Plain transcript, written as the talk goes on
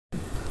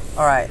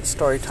Alright,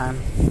 story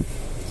time.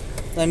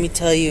 Let me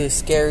tell you a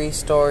scary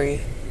story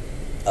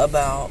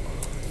about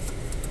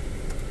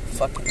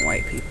fucking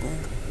white people.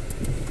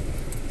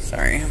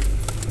 Sorry.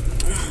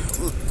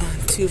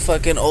 Two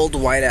fucking old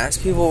white ass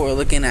people were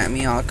looking at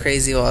me all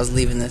crazy while I was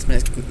leaving this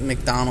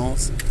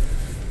McDonald's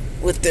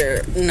with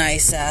their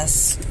nice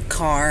ass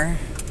car,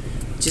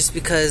 just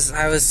because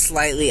I was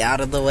slightly out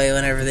of the way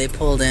whenever they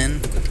pulled in.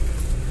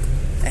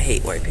 I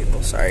hate white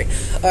people, sorry.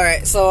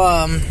 Alright,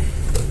 so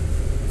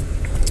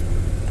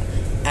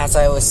as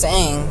I was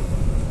saying,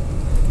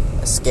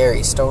 a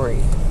scary story.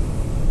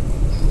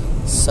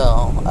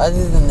 So,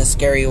 other than the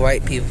scary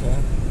white people,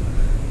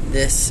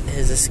 this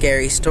is a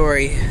scary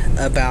story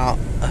about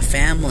a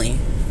family.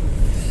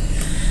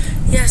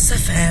 Yes, a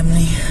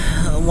family.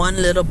 One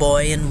little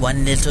boy and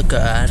one little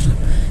girl.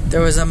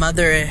 There was a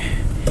mother,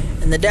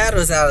 and the dad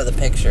was out of the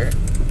picture.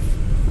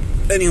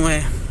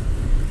 Anyway,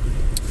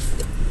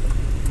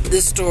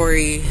 this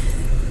story,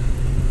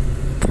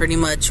 pretty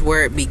much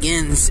where it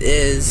begins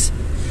is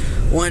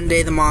one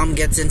day the mom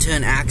gets into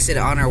an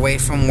accident on her way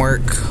from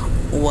work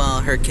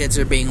while her kids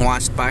are being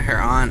watched by her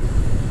aunt,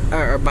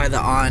 or by the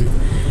aunt.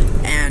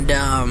 And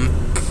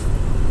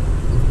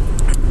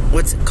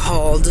what's it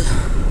called?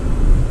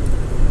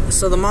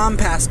 So the mom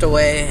passed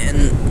away,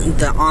 and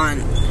the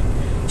aunt,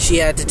 she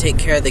had to take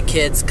care of the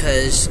kids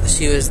because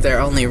she was their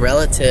only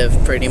relative,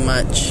 pretty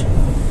much.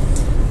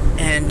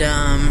 And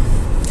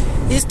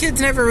these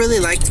kids never really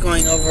liked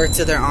going over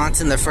to their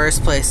aunts in the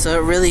first place, so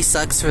it really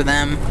sucks for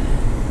them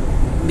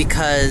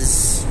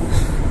because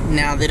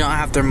now they don't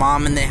have their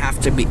mom and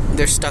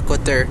they're stuck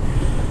with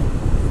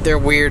their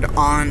weird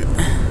aunt.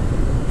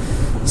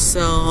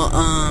 So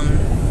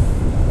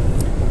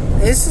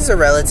this is a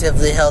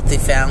relatively healthy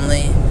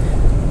family,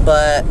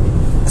 but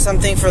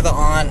something about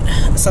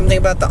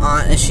the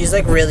aunt is she's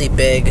like really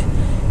big.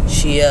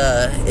 She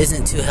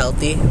isn't too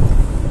healthy,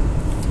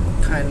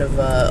 kind of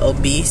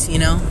obese, you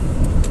know.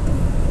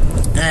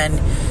 And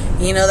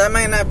you know, that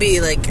might not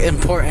be like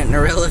important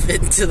or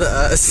relevant to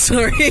the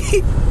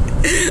story,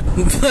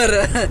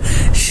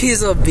 but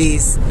she's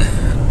obese.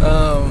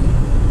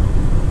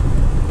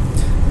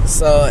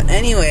 So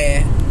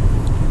anyway,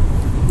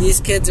 these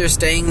kids are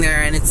staying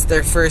there, and it's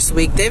their first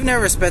week. They've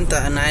never spent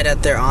the night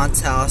at their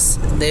aunt's house.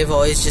 They've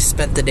always just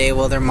spent the day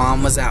while their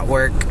mom was at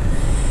work.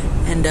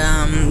 And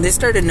they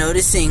started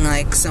noticing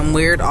like some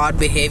weird, odd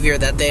behavior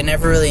that they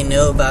never really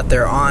knew about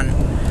their aunt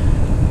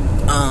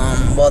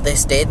while they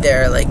stayed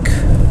there, like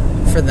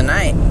for the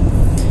night.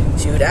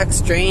 She would act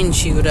strange.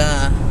 She would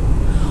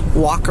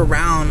walk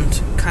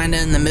around kind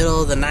of in the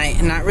middle of the night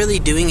and not really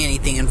doing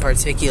anything in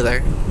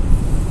particular.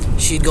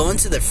 She'd go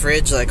into the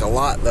fridge like a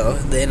lot, though.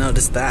 They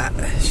noticed that.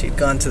 She'd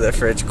go into the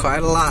fridge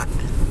quite a lot.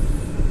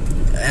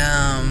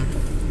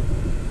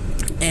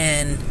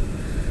 And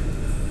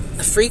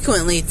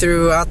frequently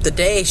throughout the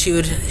day,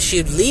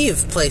 she'd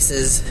leave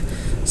places.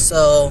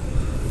 So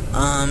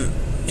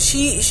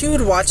she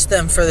would watch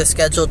them for the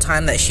scheduled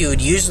time that she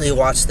would usually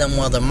watch them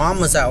while the mom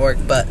was at work,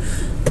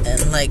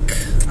 and like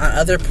on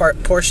other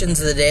portions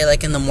of the day,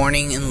 like in the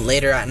morning and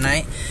later at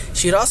night,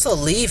 she'd also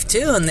leave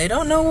too, and they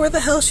don't know where the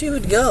hell she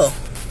would go.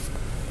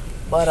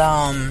 But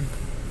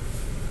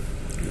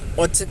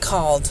what's it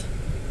called?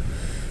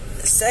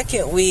 The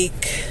second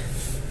week,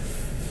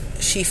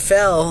 she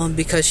fell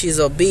because she's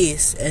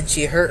obese, and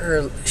she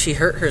hurt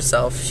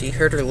herself. She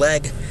hurt her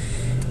leg,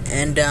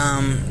 and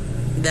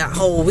that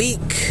whole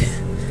week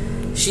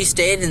she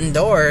stayed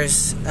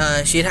indoors.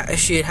 She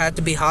had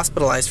to be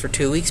hospitalized for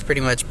 2 weeks,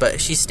 pretty much. But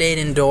she stayed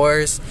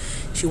indoors.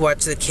 She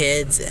watched the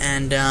kids,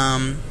 and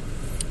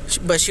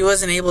but she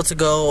wasn't able to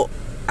go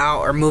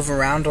out or move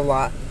around a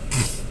lot.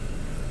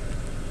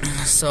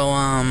 So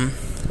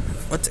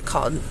what's it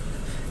called?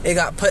 It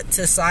got put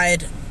to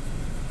side,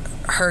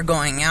 her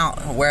going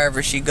out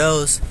wherever she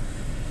goes.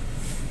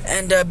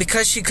 And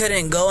because she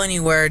couldn't go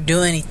anywhere or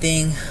do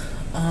anything,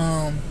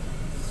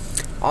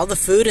 all the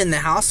food in the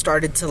house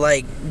started to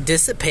like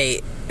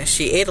dissipate.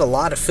 She ate a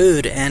lot of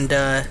food, and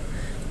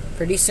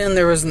pretty soon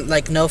there was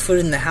like no food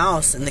in the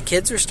house, and the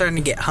kids were starting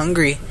to get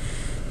hungry,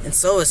 and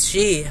so was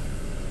she.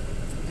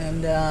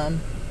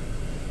 And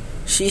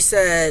she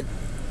said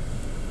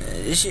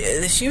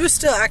she was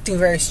still acting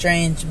very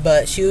strange,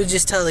 but she would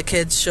just tell the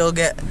kids she'll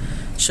get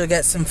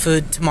some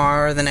food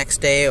tomorrow or the next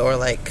day, or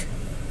like,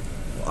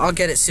 I'll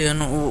get it soon,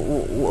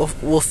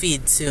 we'll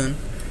feed soon.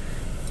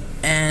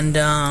 And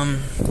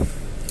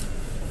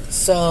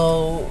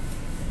so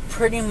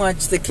pretty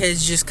much the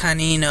kids just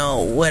kind of, you know,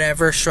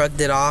 whatever,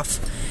 shrugged it off.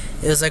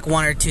 It was like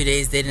 1 or 2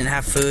 days they didn't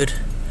have food.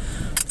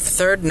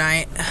 Third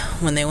night,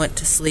 when they went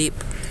to sleep,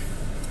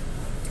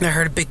 I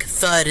heard a big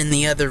thud in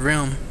the other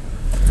room.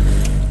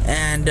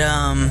 And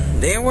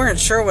they weren't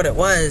sure what it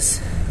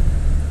was.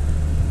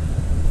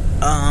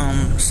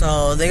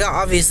 So they got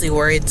obviously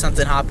worried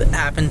something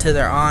happened to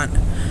their aunt.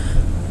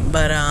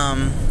 But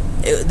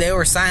they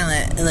were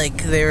silent.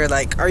 Like, they were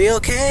like, "Are you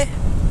okay?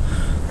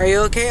 Are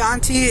you okay,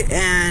 Auntie?"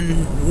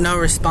 And no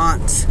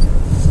response.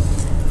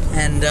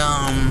 And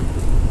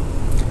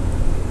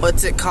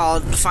what's it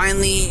called?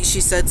 Finally,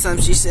 she said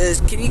something. She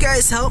says, "Can you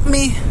guys help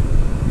me?"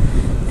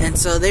 And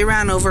so they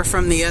ran over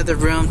from the other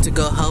room to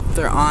go help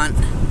their aunt.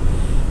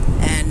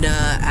 And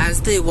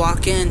as they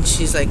walk in,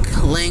 she's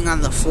like laying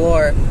on the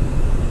floor.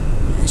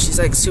 And she's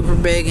like super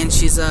big, and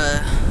she's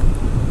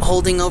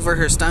holding over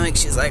her stomach.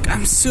 She's like,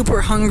 "I'm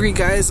super hungry,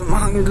 guys. I'm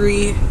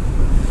hungry.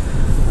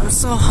 I'm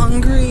so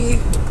hungry."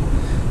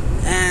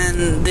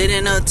 And they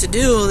didn't know what to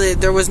do.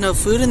 There was no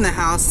food in the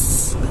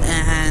house,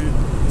 and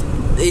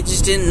they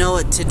just didn't know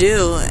what to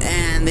do.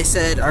 And they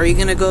said, "Are you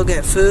gonna go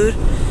get food?"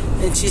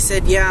 And she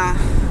said, "Yeah,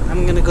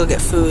 I'm gonna go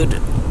get food.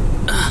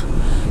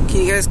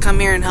 Can you guys come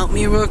here and help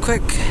me real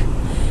quick?"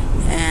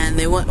 And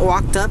they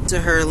walked up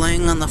to her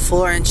laying on the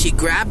floor, and she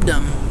grabbed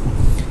them.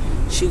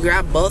 She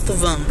grabbed both of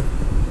them,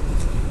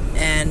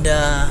 and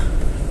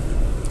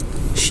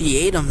she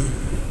ate them.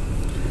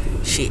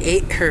 She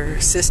ate her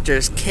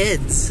sister's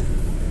kids.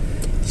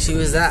 She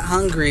was that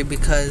hungry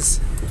because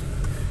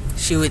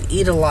she would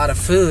eat a lot of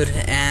food,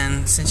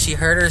 and since she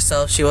hurt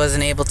herself, she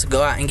wasn't able to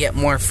go out and get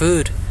more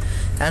food.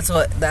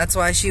 That's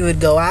why she would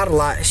go out a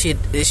lot. She'd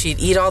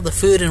eat all the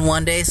food in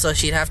one day, so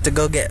she'd have to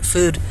go get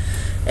food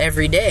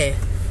every day.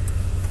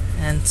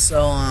 And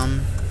so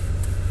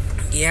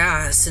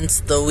yeah, since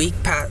the week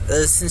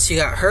since she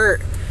got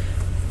hurt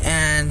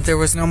and there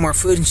was no more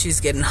food and she's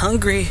getting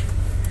hungry,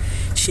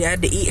 she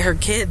had to eat her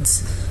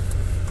kids.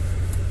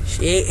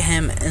 She ate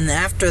him, and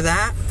after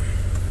that,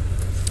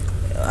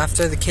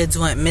 after the kids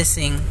went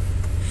missing,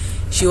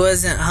 she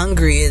wasn't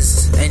hungry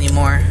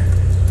anymore.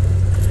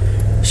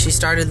 She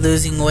started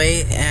losing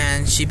weight,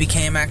 and she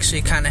became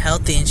actually kind of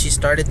healthy, and she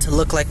started to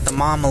look like the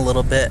mom a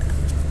little bit.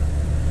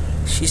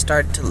 She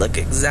started to look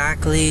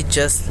exactly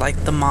just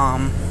like the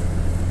mom.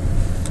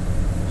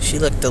 She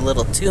looked a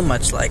little too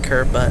much like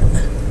her, but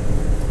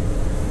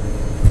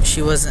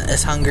she wasn't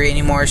as hungry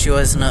anymore. She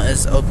wasn't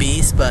as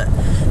obese, but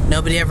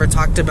nobody ever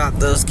talked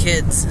about those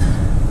kids.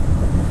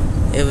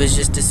 It was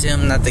just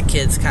assumed that the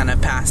kids kind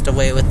of passed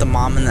away with the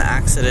mom in the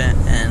accident,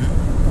 and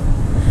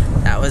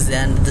that was the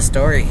end of the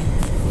story.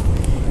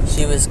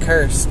 She was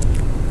cursed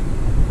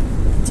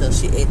until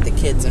she ate the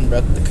kids and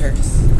broke the curse.